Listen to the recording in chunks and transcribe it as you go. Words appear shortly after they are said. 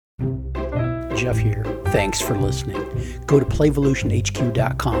Jeff here. Thanks for listening. Go to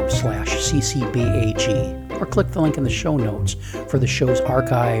playvolutionhq.com/ccbag or click the link in the show notes for the show's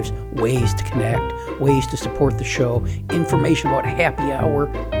archives, ways to connect, ways to support the show, information about Happy Hour,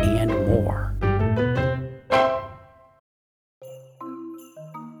 and more.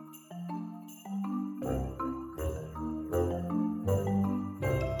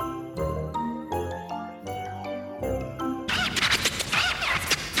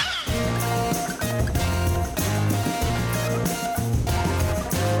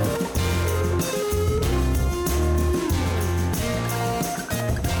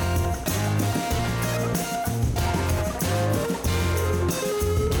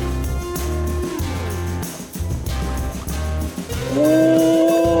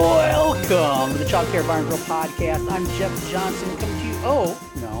 Welcome to the Child Care Bar and Grill podcast. I'm Jeff Johnson coming to you.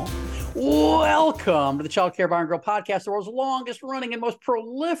 Welcome to the Child Care Bar and Grill podcast, the world's longest running and most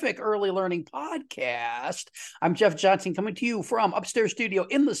prolific early learning podcast. I'm Jeff Johnson coming to you from upstairs studio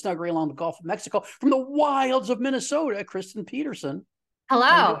in the snuggery along the Gulf of Mexico, from the wilds of Minnesota, Kristen Peterson. Hello.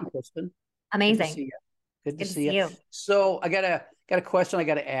 How you doing, Kristen? Amazing. Good to see you. Good to see you. So I got a question I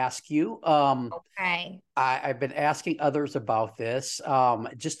got to ask you. Okay. I've been asking others about this,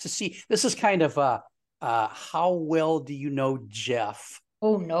 just to see. This is kind of how well do you know Jeff?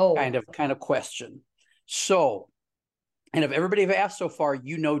 Oh no. Kind of question. So, and of everybody I've asked so far,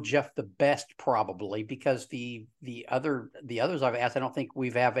 you know Jeff the best probably, because the others I've asked, I don't think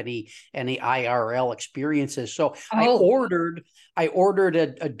we've have any IRL experiences. So I ordered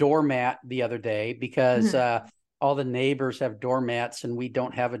a doormat the other day because all the neighbors have doormats and we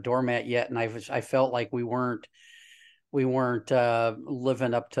don't have a doormat yet, and I felt like we weren't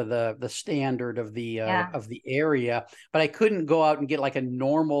living up to the standard of the area, but I couldn't go out and get like a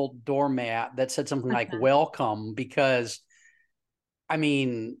normal doormat that said something like welcome, because I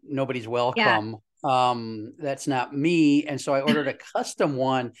mean, nobody's welcome. That's not me. And so I ordered a custom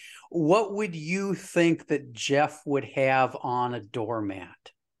one. What would you think that Jeff would have on a doormat?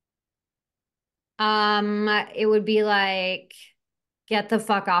 It would be like, get the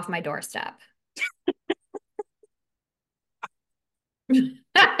fuck off my doorstep.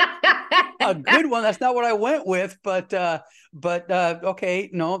 A good one. That's not what I went with, but okay,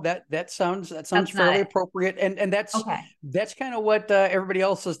 no, that sounds fairly appropriate, and that's kind of what everybody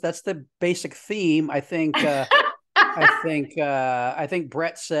else is. That's the basic theme. I think I think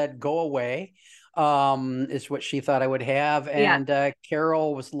Brett said go away, is what she thought I would have, and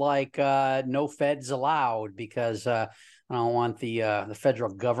Carol was like no feds allowed, because I don't want the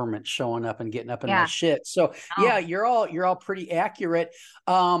federal government showing up and getting up in my shit. So you're all pretty accurate.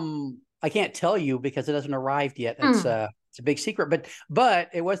 I can't tell you because it hasn't arrived yet. It's a big secret, but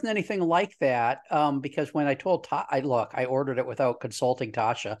it wasn't anything like that. Because when I told I ordered it without consulting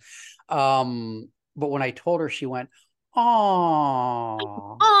Tasha. But when I told her, she went,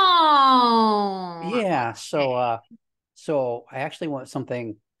 "Oh, yeah." So I actually want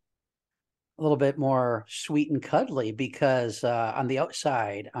something a little bit more sweet and cuddly, because on the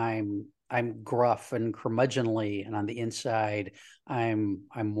outside I'm gruff and curmudgeonly, and on the inside I'm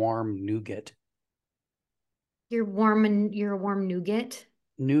warm nougat. You're a warm nougat.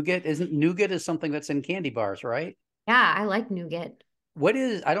 Nougat is something that's in candy bars, right? Yeah, I like nougat.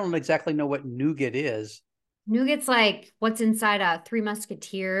 I don't exactly know what nougat is. Nougat's like what's inside Three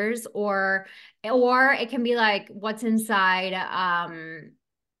Musketeers, or it can be like what's inside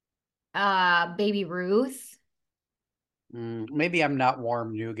Baby Ruth. Maybe I'm not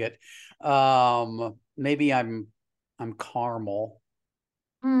warm nougat. Maybe I'm caramel.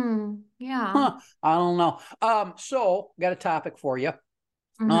 Yeah. Huh, I don't know. So got a topic for you.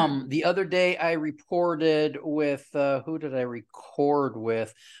 The other day I reported with who did I record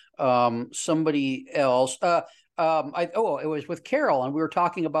with? Somebody else. It was with Carol, and we were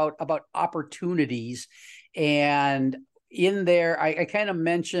talking about opportunities, and in there I kind of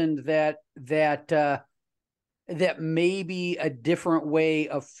mentioned that maybe a different way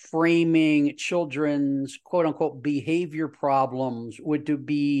of framing children's quote unquote behavior problems would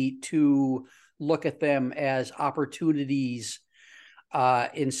be to look at them as opportunities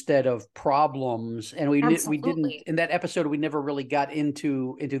instead of problems. And we didn't, in that episode, we never really got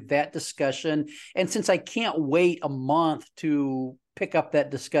into that discussion. And since I can't wait a month to pick up that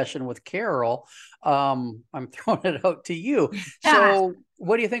discussion with Carol, I'm throwing it out to you. So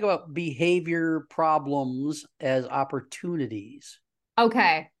what do you think about behavior problems as opportunities?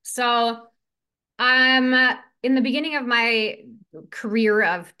 Okay. So I'm in the beginning of my career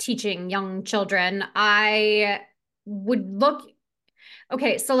of teaching young children, I would look,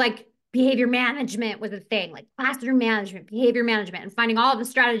 okay, so like behavior management was a thing, like classroom management, behavior management, and finding all the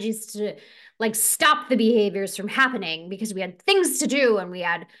strategies to like stop the behaviors from happening because we had things to do and we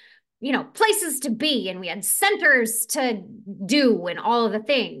had, places to be and we had centers to do and all of the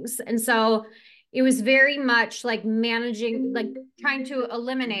things. And so it was very much like managing, like trying to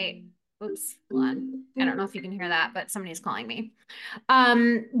eliminate. Oops, hold on. I don't know if you can hear that, but somebody's calling me.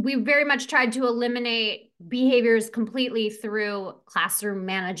 We very much tried to eliminate behaviors completely through classroom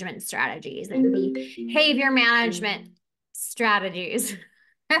management strategies and behavior management strategies.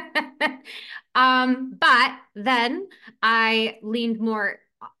 But then I leaned more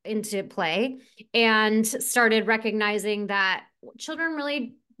into play and started recognizing that children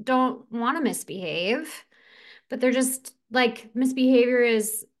really don't want to misbehave, but they're just like misbehavior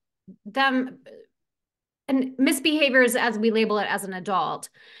is them, and misbehaviors as we label it as an adult,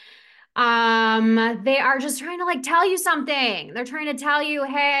 they are just trying to like tell you something. They're trying to tell you,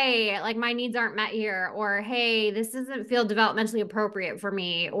 hey, like my needs aren't met here, or hey, this doesn't feel developmentally appropriate for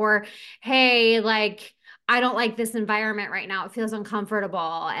me, or hey, like I don't like this environment right now. It feels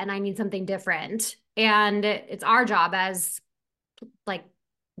uncomfortable and I need something different. And it's our job as like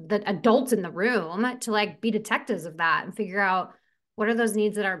the adults in the room to like be detectives of that and figure out what are those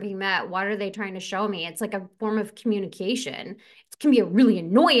needs that aren't being met? What are they trying to show me? It's like a form of communication. It can be a really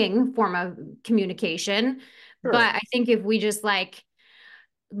annoying form of communication, Sure. but I think if we just like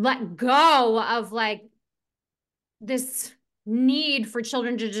let go of like this need for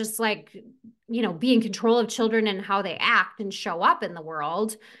children to just like, be in control of children and how they act and show up in the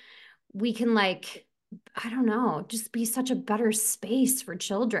world, we can like, I don't know, just be such a better space for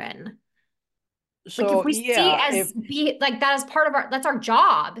children. Like if So we see yeah, as be like that as part of that's our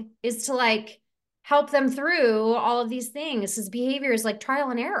job is to like help them through all of these things. His behavior is like trial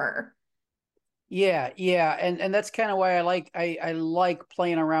and error. yeah, and that's kind of why I like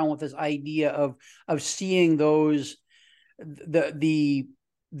playing around with this idea of seeing those the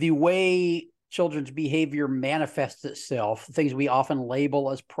the way children's behavior manifests itself, things we often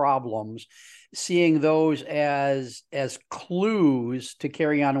label as problems, seeing those as clues to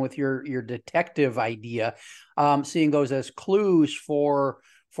carry on with your detective idea, seeing those as clues for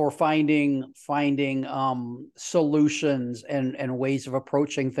finding solutions and ways of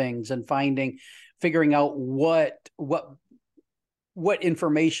approaching things, and figuring out what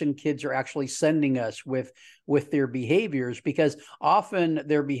information kids are actually sending us with their behaviors, because often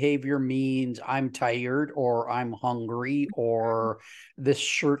their behavior means I'm tired, or I'm hungry, or this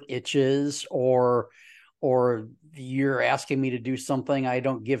shirt itches, or you're asking me to do something I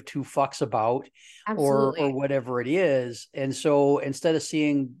don't give two fucks about, or Absolutely. whatever it is. And so instead of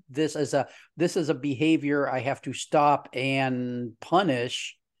seeing this as a behavior I have to stop and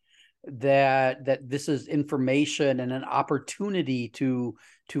punish, that this is information and an opportunity to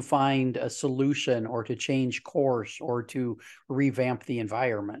find a solution, or to change course, or to revamp the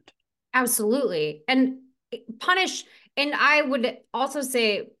environment. Absolutely. And punish, and I would also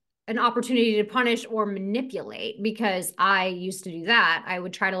say an opportunity to punish or manipulate, because I used to do that. I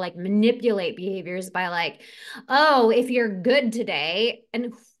would try to like manipulate behaviors by like, oh, if you're good today,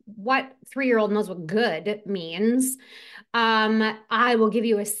 and what 3-year-old knows what good means, I will give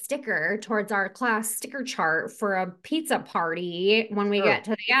you a sticker towards our class sticker chart for a pizza party when we get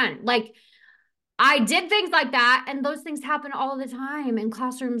Sure. to the end. Like I did things like that, and those things happen all the time in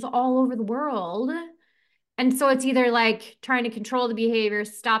classrooms all over the world. And so it's either like trying to control the behavior,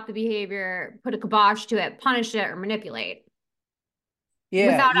 stop the behavior, put a kibosh to it, punish it, or manipulate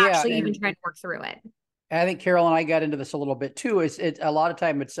Yeah, without yeah, actually even and trying to work through it. I think Carol and I got into this a little bit too. It's a lot of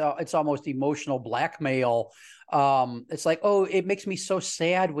time it's almost emotional blackmail. It's like, oh, it makes me so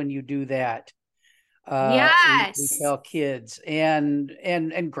sad when you do that. We Yes, tell kids, and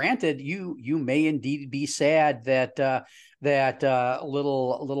granted, you may indeed be sad that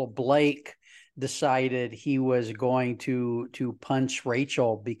little Blake decided he was going to punch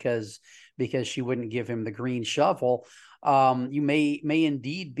Rachel because she wouldn't give him the green shovel. You may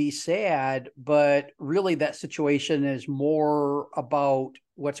indeed be sad, but really that situation is more about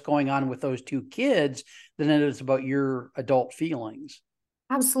what's going on with those two kids than it is about your adult feelings,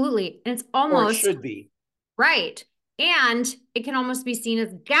 absolutely. And it's or it almost should be. right. And it can almost be seen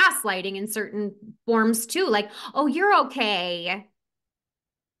as gaslighting in certain forms too. Like, oh, you're okay.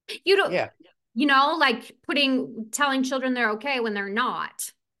 You don't, Yeah. like telling children they're okay when they're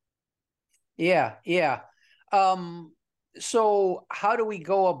not. Yeah. Um, so how do we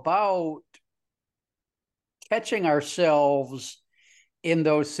go about catching ourselves in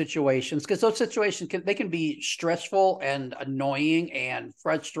those situations? Because those situations can be stressful and annoying and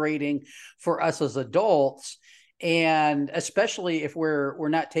frustrating for us as adults, and especially if we're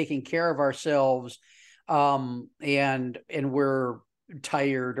not taking care of ourselves, and we're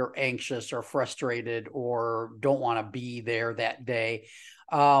tired or anxious or frustrated or don't want to be there that day,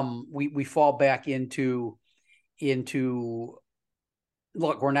 we fall back into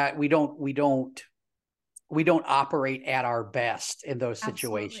look, we don't operate at our best in those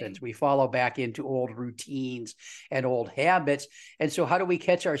situations. Absolutely. We follow back into old routines and old habits. And so how do we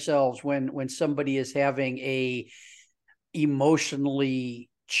catch ourselves when somebody is having a emotionally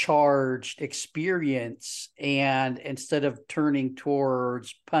charged experience, and instead of turning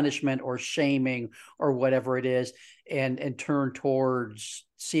towards punishment or shaming or whatever it is, and turn towards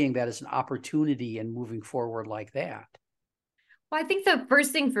seeing that as an opportunity and moving forward like that? Well, I think the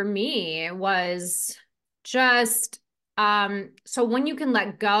first thing for me was just so when you can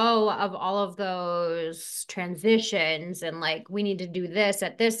let go of all of those transitions and like we need to do this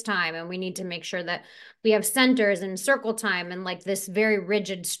at this time and we need to make sure that we have centers and circle time and like this very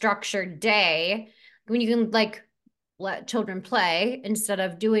rigid structured day, when you can like let children play instead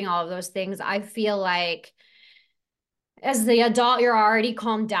of doing all of those things, I feel like as the adult, you're already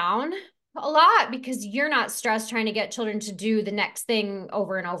calmed down a lot because you're not stressed trying to get children to do the next thing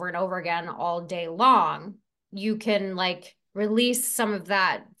over and over and over again all day long. You can like release some of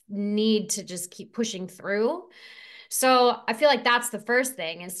that need to just keep pushing through. So I feel like that's the first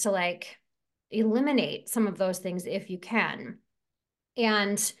thing, is to like eliminate some of those things if you can.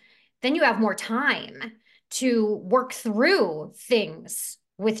 And then you have more time to work through things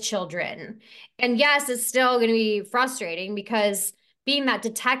with children. And yes, it's still going to be frustrating because being that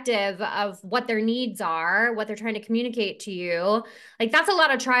detective of what their needs are, what they're trying to communicate to you, like that's a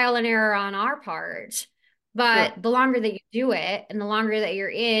lot of trial and error on our part. Sure. But the longer that you do it and the longer that you're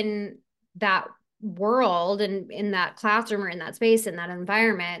in that world and in that classroom or in that space, in that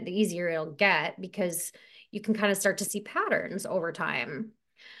environment, the easier it'll get because you can kind of start to see patterns over time.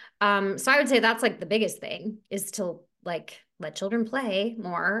 So I would say that's like the biggest thing, is to like let children play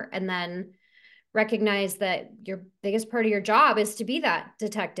more and then recognize that your biggest part of your job is to be that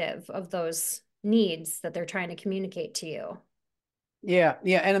detective of those needs that they're trying to communicate to you. Yeah,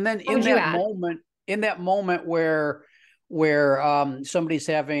 yeah. And then What would you add? in that moment where somebody's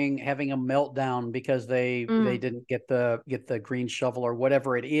having a meltdown because they Mm, didn't get the green shovel or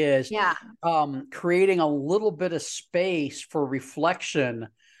whatever it is, yeah. creating a little bit of space for reflection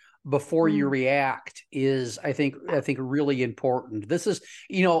before you Mm, react is, I think really important. This is,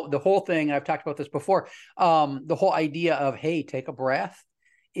 the whole thing, I've talked about this before, the whole idea of, hey, take a breath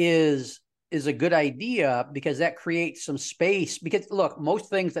is a good idea, because that creates some space. Because look, most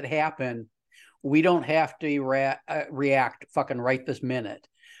things that happen, we don't have to react fucking right this minute.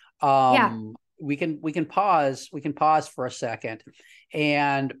 yeah. We can pause for a second,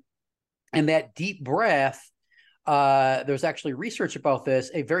 and that deep breath, there's actually research about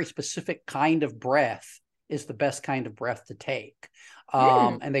this. A very specific kind of breath is the best kind of breath to take.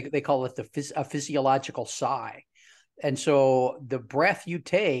 Mm. And they call it a physiological sigh. And so the breath you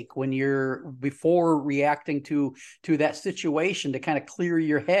take when you're before reacting to that situation, to kind of clear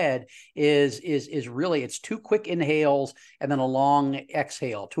your head, is really, it's two quick inhales and then a long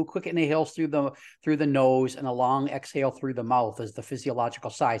exhale. Two quick inhales through the nose and a long exhale through the mouth is the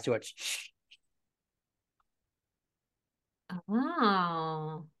physiological sigh. So it's,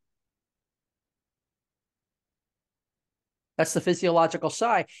 Oh. that's the physiological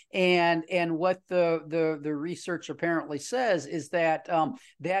sigh. And what the research apparently says is that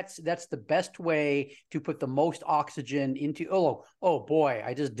that's the best way to put the most oxygen into. Oh boy,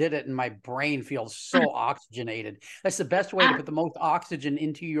 I just did it and my brain feels so oxygenated. That's the best way to put the most oxygen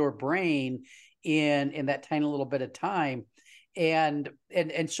into your brain in that tiny little bit of time. And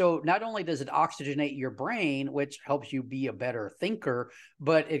so not only does it oxygenate your brain, which helps you be a better thinker,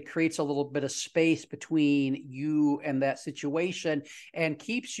 but it creates a little bit of space between you and that situation, and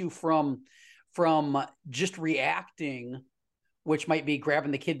keeps you from just reacting, which might be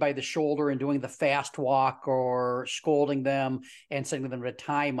grabbing the kid by the shoulder and doing the fast walk, or scolding them and sending them to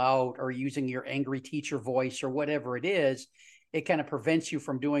timeout, or using your angry teacher voice or whatever it is. It kind of prevents you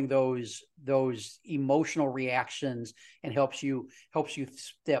from doing those emotional reactions, and helps you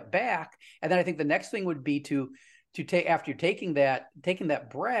step back. And then I think the next thing would be to take, after taking that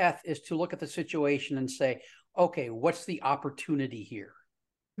breath, is to look at the situation and say, okay, what's the opportunity here?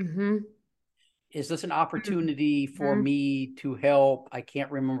 Mm-hmm. Is this an opportunity for Mm-hmm. me to help? I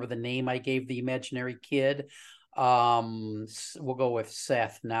can't remember the name I gave the imaginary kid. We'll go with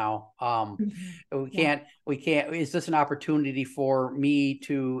Seth now. Mm-hmm. we Yeah. can't we can't Is this an opportunity for me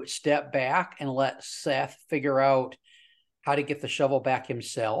to step back and let Seth figure out how to get the shovel back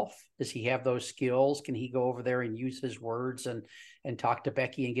himself? Does he have those skills? Can he go over there and use his words and talk to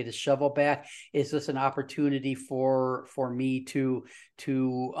Becky and get his shovel back? Is this an opportunity for me to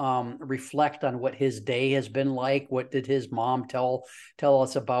reflect on what his day has been like? What did his mom tell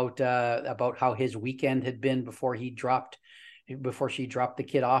us about how his weekend had been before she dropped the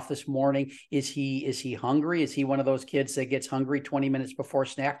kid off this morning? Is he hungry? Is he one of those kids that gets hungry 20 minutes before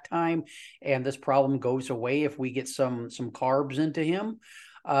snack time, and this problem goes away if we get some carbs into him,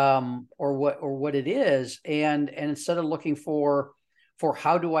 or what it is? And instead of looking for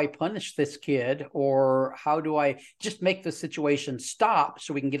how do I punish this kid, or how do I just make the situation stop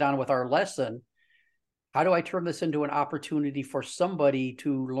so we can get on with our lesson, how do I turn this into an opportunity for somebody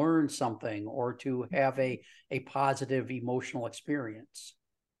to learn something or to have a positive emotional experience?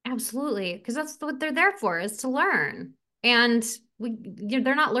 Absolutely. Because that's what they're there for, is to learn. And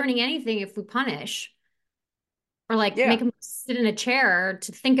they're not learning anything if we punish or like make Yeah. them sit in a chair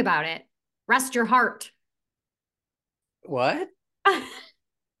to think about it. Rest your heart. What?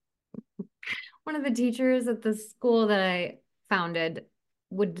 One of the teachers at the school that I founded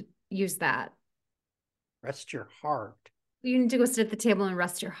would use that. Rest your heart. You need to go sit at the table and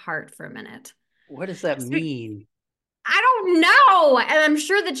rest your heart for a minute. What does that mean? I don't know. And I'm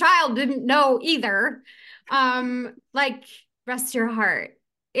sure the child didn't know either. Like rest your heart.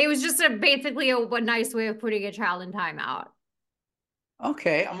 It was just basically a nice way of putting a child in timeout.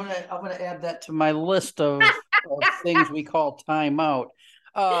 Okay, I'm gonna add that to my list of things we call timeout.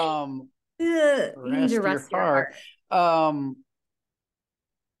 You need to Rest your rest your heart. heart.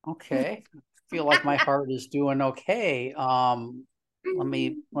 Okay. I feel like my heart is doing okay. Let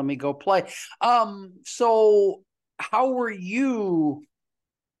me go play. So how were you?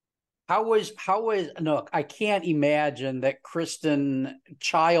 How was look, I can't imagine that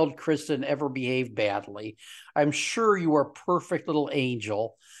child Kristen ever behaved badly. I'm sure you were a perfect little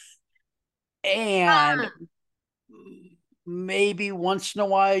angel. And maybe once in a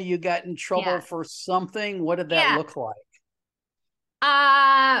while you got in trouble Yeah. for something. What did that Yeah. look like?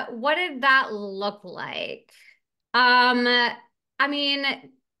 What did that look like? Um, I mean,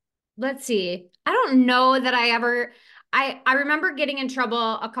 let's see. I don't know that I ever I remember getting in trouble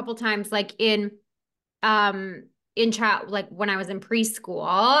a couple times like um in child like when I was in preschool.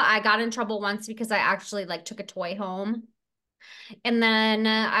 I got in trouble once because I actually like took a toy home. And then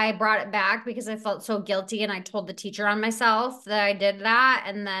I brought it back because I felt so guilty and I told the teacher on myself that I did that.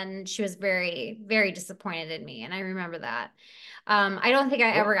 And then she was very, very disappointed in me. And I remember that. I don't think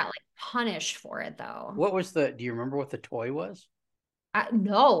I ever What got like punished for it though. what was do you remember what the toy was?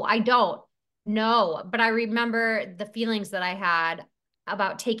 No, I don't. No, but I remember the feelings that I had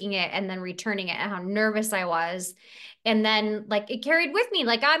about taking it and then returning it and how nervous I was. And then like it carried with me.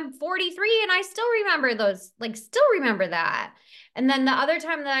 Like I'm 43 and I still remember those, like still remember that. And then the other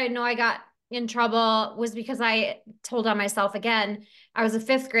time that I know I got in trouble was because I told on myself again. I was a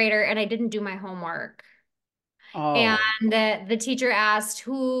fifth grader and I didn't do my homework. And Oh, the teacher asked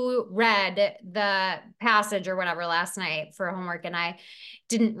who read the passage or whatever last night for homework, and I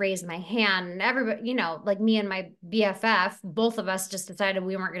didn't raise my hand. And everybody, like me and my BFF, both of us just decided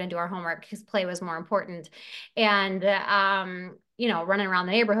we weren't going to do our homework because play was more important. And running around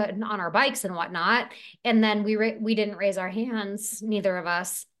the neighborhood on our bikes and whatnot. And then we didn't raise our hands, neither of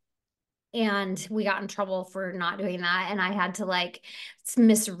us. And we got in trouble for not doing that. And I had to like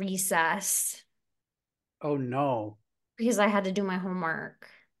miss recess oh no. because I had to do my homework.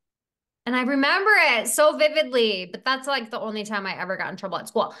 And I remember it so vividly, but that's like the only time I ever got in trouble at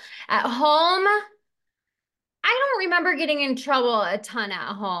school. At home, I don't remember getting in trouble a ton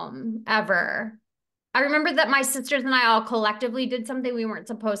at home ever. I remember that my sisters and I all collectively did something we weren't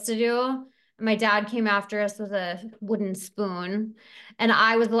supposed to do. My dad came after us with a wooden spoon, and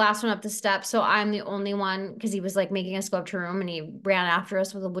I was the last one up the steps. So I'm the only one because he was like making us go up to a room and he ran after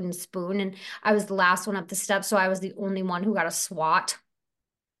us with a wooden spoon. And I was the last one up the steps. So I was the only one who got a swat.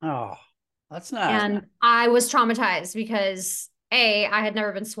 Oh, that's not. And I was traumatized because A, I had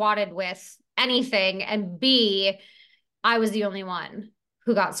never been swatted with anything, and B, I was the only one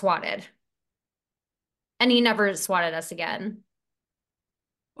who got swatted. And he never swatted us again.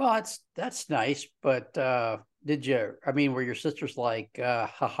 Well, that's nice, but did you? I mean, were your sisters like ha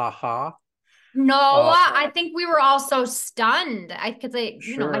ha ha? No, Uh, I think we were all so stunned. Because my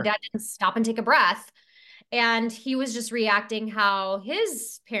sure, dad didn't stop and take a breath. And he was just reacting how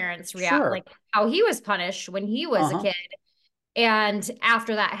his parents react, sure. like how he was punished when he was a Uh-huh. kid. And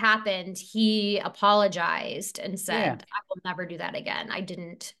after that happened, he apologized and Yeah. said, I will never do that again.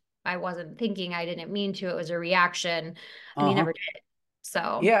 I wasn't thinking, I didn't mean to. It was a reaction. And he Uh-huh. never did.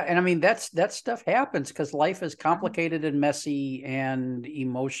 So Yeah, and I mean that stuff happens because life is complicated and messy and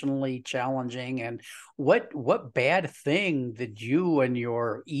emotionally challenging. And what bad thing did you and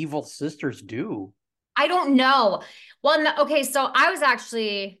your evil sisters do? I don't know. Well, no, okay, so I was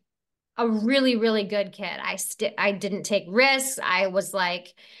actually a really, really good kid. I didn't take risks. I was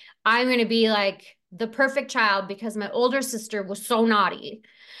like, I'm gonna be like the perfect child because my older sister was so naughty.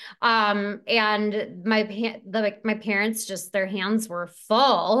 And my parents just their hands were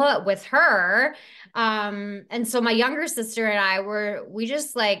full with her. And so my younger sister and we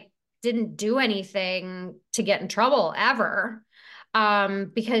just like didn't do anything to get in trouble ever.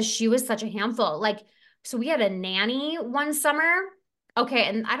 Because she was such a handful. Like, so we had a nanny one summer. Okay,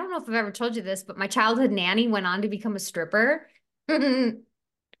 and I don't know if I've ever told you this, but my childhood nanny went on to become a stripper. A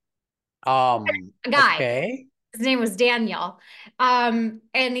guy. Okay. His name was Daniel. And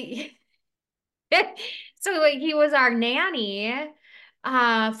so like, he was our nanny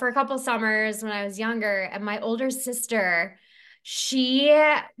for a couple summers when I was younger. And my older sister, she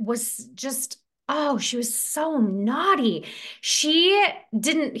was just, oh, she was so naughty. He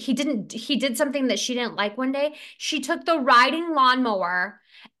did something that she didn't like one day. She took the riding lawnmower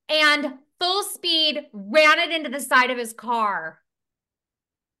and full speed ran it into the side of his car.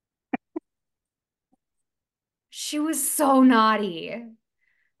 She was so naughty.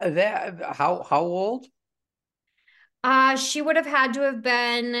 That how old? She would have had to have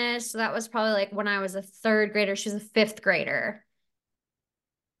been, so that was probably like when I was a third grader. She was a fifth grader.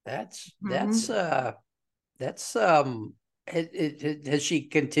 That's that's Mhm. uh that's has she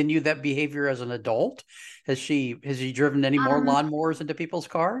continued that behavior as an adult? Has she driven any more Um, lawnmowers into people's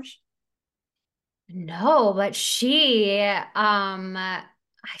cars? no, but she's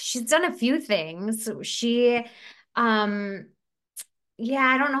done a few things. Um, yeah,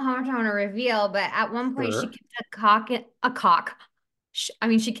 I don't know how much I want to reveal, but at one point she Sure. kicked a cock. I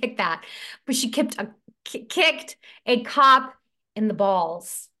mean, she kicked that, but she kicked a cop in the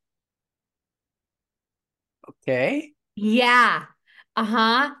balls. Okay. Yeah.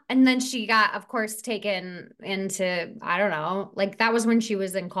 Uh-huh. And then she got, of course, taken into, I don't know, like that was when she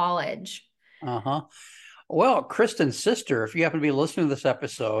was in college. Uh-huh. Well, Kristen's sister, if you happen to be listening to this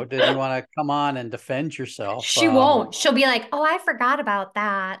episode and you want to come on and defend yourself, She won't. She'll be like, "Oh, I forgot about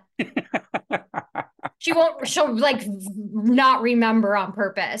that." She'll like not remember on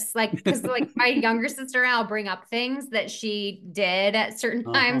purpose. Like, because like my younger sister and I'll bring up things that she did at certain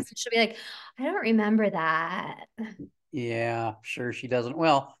uh-huh. times. She'll be like, "I don't remember that." Yeah, sure she doesn't.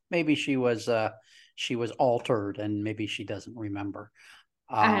 Well, maybe she was altered and maybe she doesn't remember.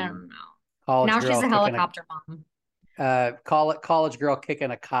 I Um don't know. college Now she's girl a kicking a helicopter mom. college girl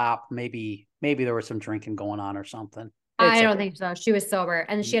kicking a cop, maybe there was some drinking going on or something. I It's don't okay. think so. She was sober,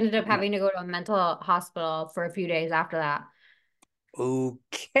 and she ended up No. having to go to a mental hospital for a few days after that.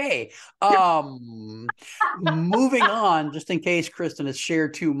 Okay. Moving on, just in case Kristen has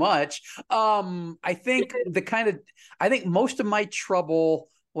shared too much. I think most of my trouble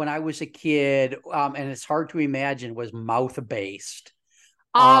when I was a kid, and it's hard to imagine, was mouth based.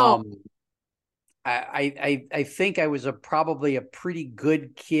 Oh, Um, I think I was probably a pretty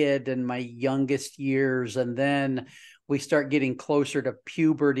good kid in my youngest years, and then we start getting closer to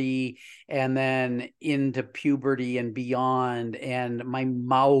puberty, and then into puberty and beyond, and my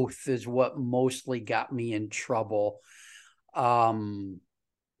mouth is what mostly got me in trouble, um,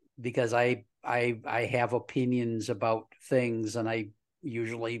 because I have opinions about things, and I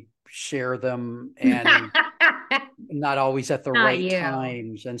usually share them, and not always at the not right you.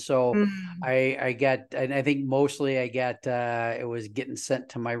 times. And so Mm. I got, and I think mostly I got, it was getting sent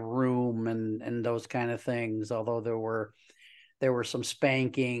to my room and those kind of things, although there were some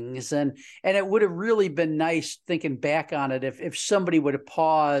spankings, and it would have really been nice thinking back on it if somebody would have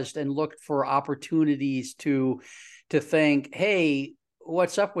paused and looked for opportunities to think, hey,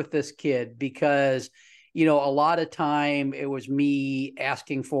 what's up with this kid? Because a lot of time it was me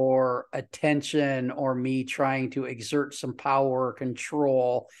asking for attention or me trying to exert some power or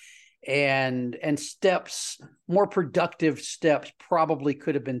control, and more productive steps probably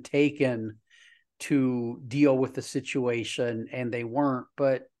could have been taken to deal with the situation, and they weren't.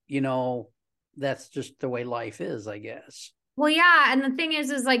 But that's just the way life is, I guess. Well, yeah, and the thing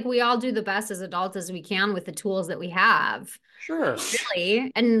is like we all do the best as adults as we can with the tools that we have, Sure.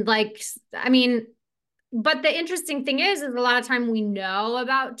 really. And like, I mean, but the interesting thing is a lot of time we know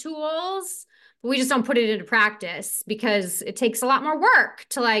about tools, but we just don't put it into practice because it takes a lot more work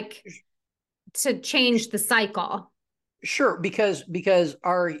to like to change the cycle. Sure, because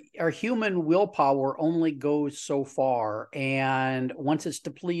our human willpower only goes so far, and once it's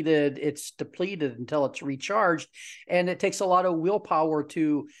depleted until it's recharged, and it takes a lot of willpower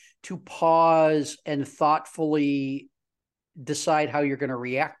to pause and thoughtfully decide how you're going to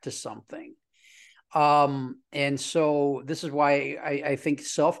react to something. And so this is why I think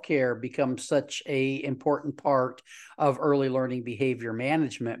self-care becomes such a important part of early learning behavior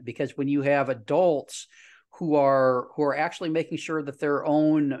management, because when you have adults who are actually making sure that their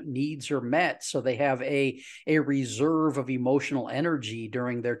own needs are met, so they have a reserve of emotional energy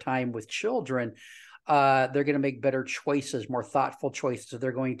during their time with children, they're going to make better choices, more thoughtful choices.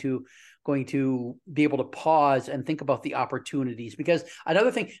 They're going to be able to pause and think about the opportunities. Because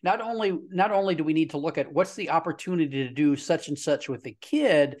another thing, not only do we need to look at what's the opportunity to do such and such with the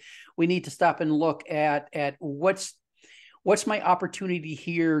kid, we need to stop and look at what's my opportunity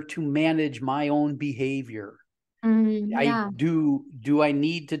here to manage my own behavior. Yeah. Do I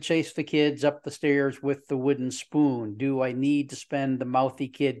need to chase the kids up the stairs with the wooden spoon? Do I need to spend the mouthy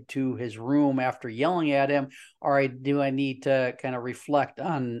kid to his room after yelling at him? Or do I need to kind of reflect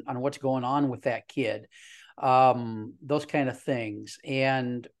on what's going on with that kid? Those kind of things.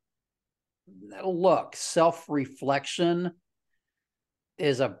 And look, self-reflection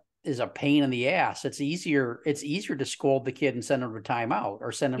is a pain in the ass. It's easier to scold the kid and send them to timeout,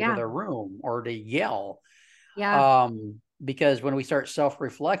 or send them to their room, or to yell. Yeah. Because when we start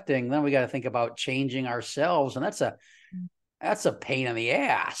self-reflecting, then we got to think about changing ourselves, and that's a pain in the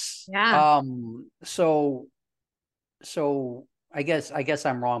ass. Yeah. So I guess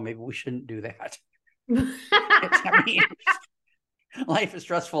I'm wrong. Maybe we shouldn't do that. I mean, life is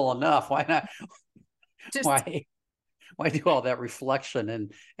stressful enough. Why not? Just Why do all that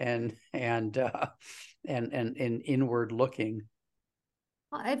reflection and inward looking?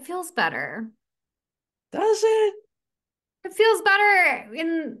 well, it feels better. Does it? It feels better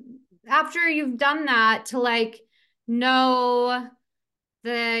after you've done that, to like know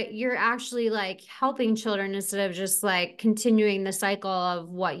that you're actually like helping children instead of just like continuing the cycle of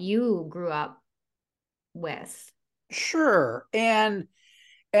what you grew up with. Sure. And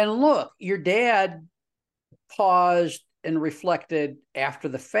look, your dad paused and reflected after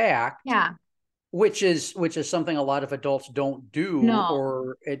the fact, Yeah. which is something a lot of adults don't do, No.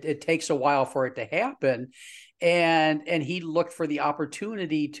 or it takes a while for it to happen. And he looked for the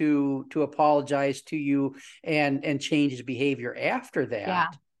opportunity to apologize to you and change his behavior after Yeah.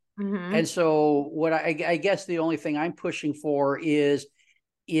 that. Mm-hmm. And so what I guess the only thing I'm pushing for is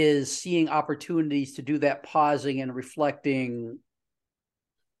seeing opportunities to do that pausing and reflecting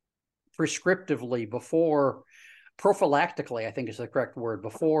prescriptively, before prophylactically, I think is the correct word,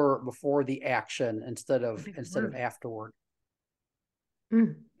 before the action, instead of afterward.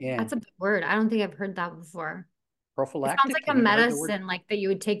 Yeah. That's a big word. I don't think I've heard that before. It sounds Prophylactic. like Have a you never heard the word? medicine like that you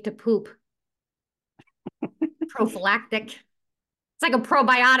would take to poop. Prophylactic. It's like a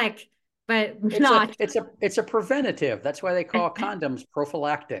probiotic, but not. It's a preventative. That's why they call condoms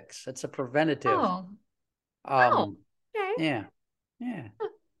prophylactics. It's a preventative. Oh. Oh. Okay. Yeah. Yeah.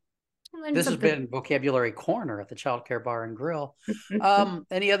 Learn This has something. been Vocabulary Corner at the Child Care Bar and Grill.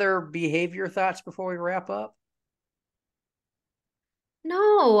 Any other behavior thoughts before we wrap up?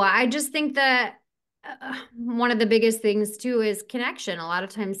 No, I just think that one of the biggest things too is connection. A lot of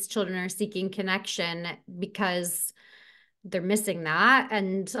times children are seeking connection because they're missing that.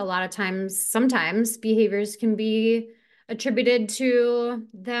 And a lot of times, sometimes behaviors can be attributed to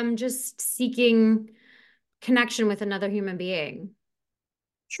them just seeking connection with another human being.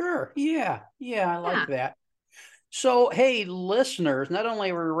 Sure. Yeah. Yeah. I like Yeah. that. So, hey, listeners, not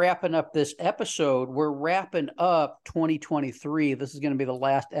only are we wrapping up this episode, we're wrapping up 2023. This is going to be the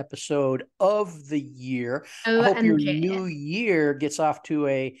last episode of the year. I hope your OMG. new year gets off to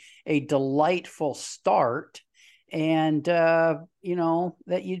a delightful start, and that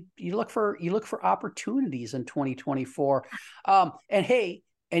you look for opportunities in 2024. And hey,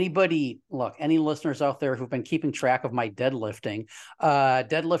 any listeners out there who've been keeping track of my deadlifting,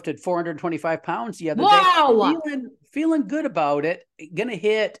 deadlifted 425 pounds the other day. Whoa! Feeling good about it. Gonna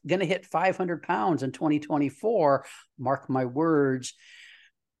hit 500 pounds in 2024. Mark my words.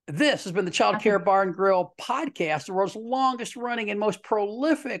 This has been the Child Care Bar and Grill podcast, the world's longest running and most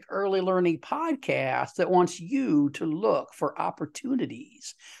prolific early learning podcast that wants you to look for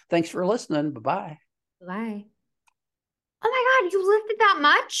opportunities. Thanks for listening. Bye-bye. Bye. Oh my God, you lifted that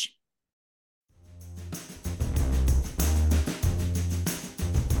much?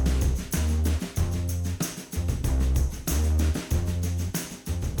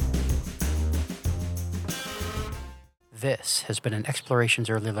 This has been an Explorations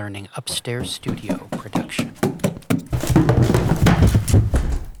Early Learning Upstairs Studio production.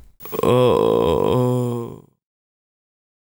 Oh.